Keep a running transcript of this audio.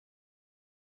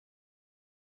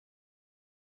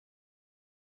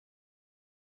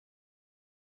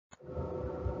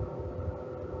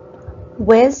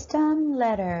Wisdom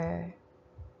letter.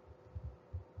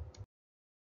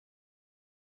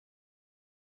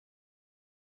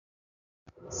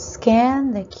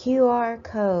 Scan the QR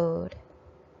code.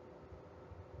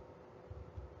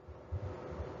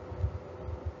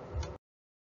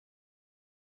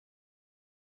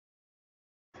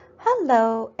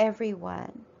 Hello,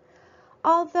 everyone.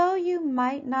 Although you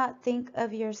might not think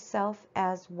of yourself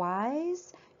as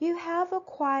wise, you have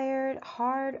acquired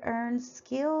hard-earned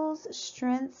skills,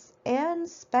 strengths, and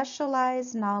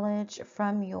specialized knowledge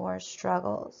from your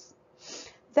struggles.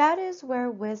 That is where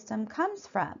wisdom comes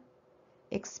from.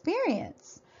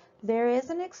 Experience. There is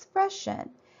an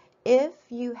expression, if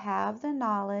you have the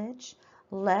knowledge,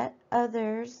 let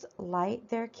others light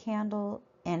their candle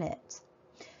in it.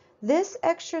 This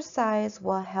exercise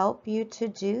will help you to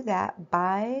do that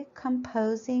by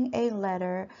composing a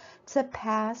letter to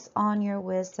pass on your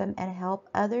wisdom and help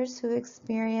others who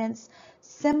experience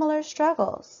similar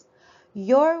struggles.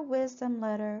 Your wisdom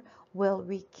letter will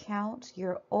recount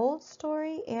your old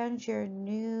story and your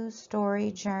new story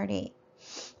journey.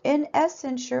 In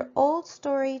essence, your old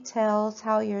story tells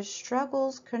how your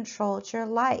struggles controlled your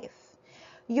life.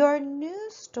 Your new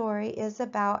story is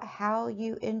about how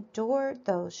you endured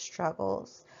those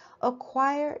struggles,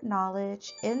 acquired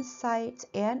knowledge, insight,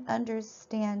 and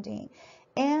understanding,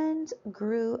 and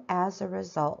grew as a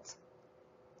result.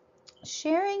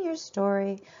 Sharing your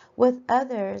story with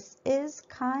others is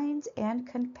kind and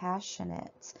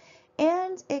compassionate,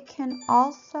 and it can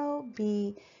also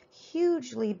be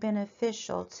hugely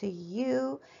beneficial to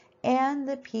you and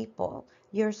the people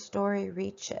your story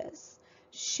reaches.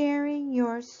 Sharing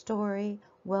your story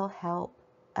will help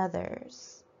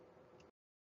others.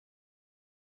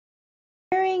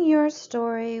 Sharing your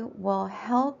story will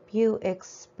help you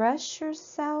express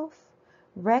yourself,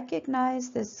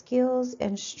 recognize the skills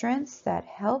and strengths that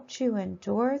helped you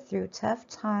endure through tough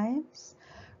times,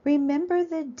 remember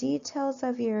the details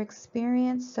of your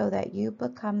experience so that you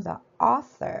become the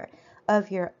author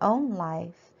of your own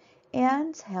life,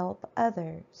 and help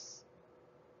others.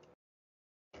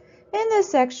 In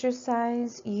this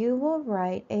exercise, you will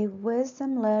write a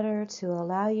wisdom letter to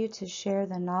allow you to share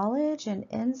the knowledge and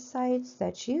insights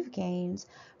that you've gained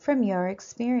from your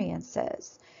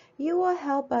experiences. You will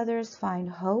help others find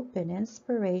hope and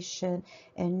inspiration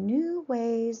in new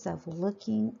ways of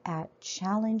looking at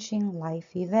challenging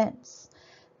life events.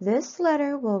 This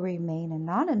letter will remain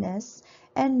anonymous,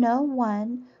 and no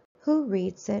one who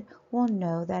reads it will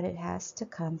know that it has to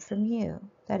come from you,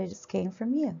 that it came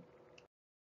from you.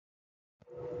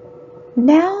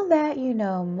 Now that you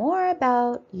know more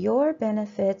about your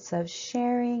benefits of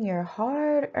sharing your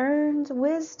hard-earned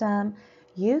wisdom,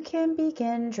 you can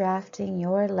begin drafting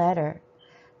your letter.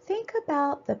 Think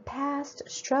about the past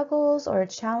struggles or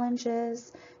challenging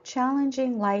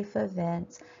life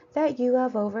events that you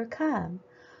have overcome.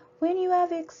 When you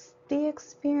have the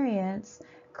experience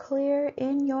clear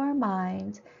in your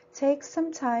mind, take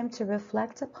some time to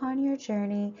reflect upon your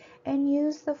journey and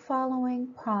use the following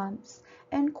prompts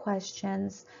and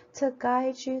questions to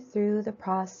guide you through the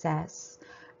process.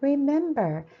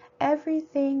 Remember,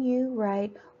 everything you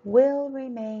write will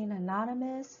remain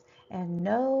anonymous and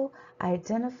no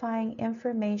identifying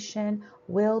information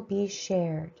will be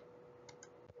shared.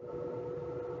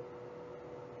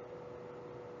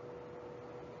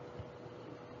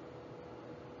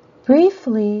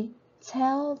 Briefly,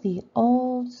 tell the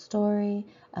old story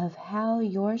of how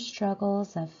your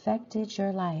struggles affected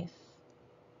your life.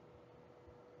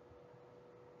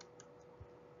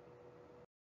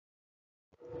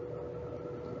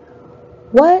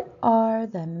 What are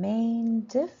the main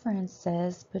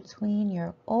differences between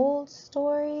your old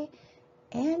story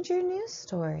and your new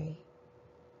story?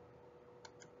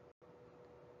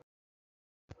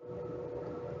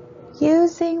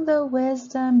 Using the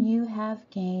wisdom you have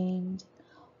gained,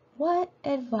 what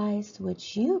advice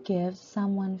would you give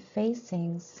someone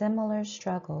facing similar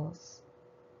struggles?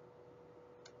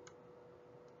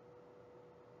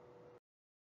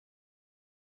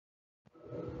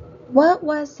 What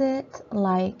was it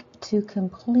like to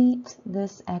complete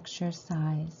this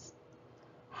exercise?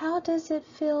 How does it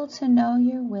feel to know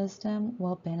your wisdom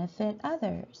will benefit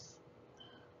others?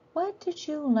 What did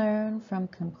you learn from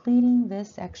completing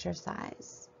this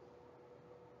exercise?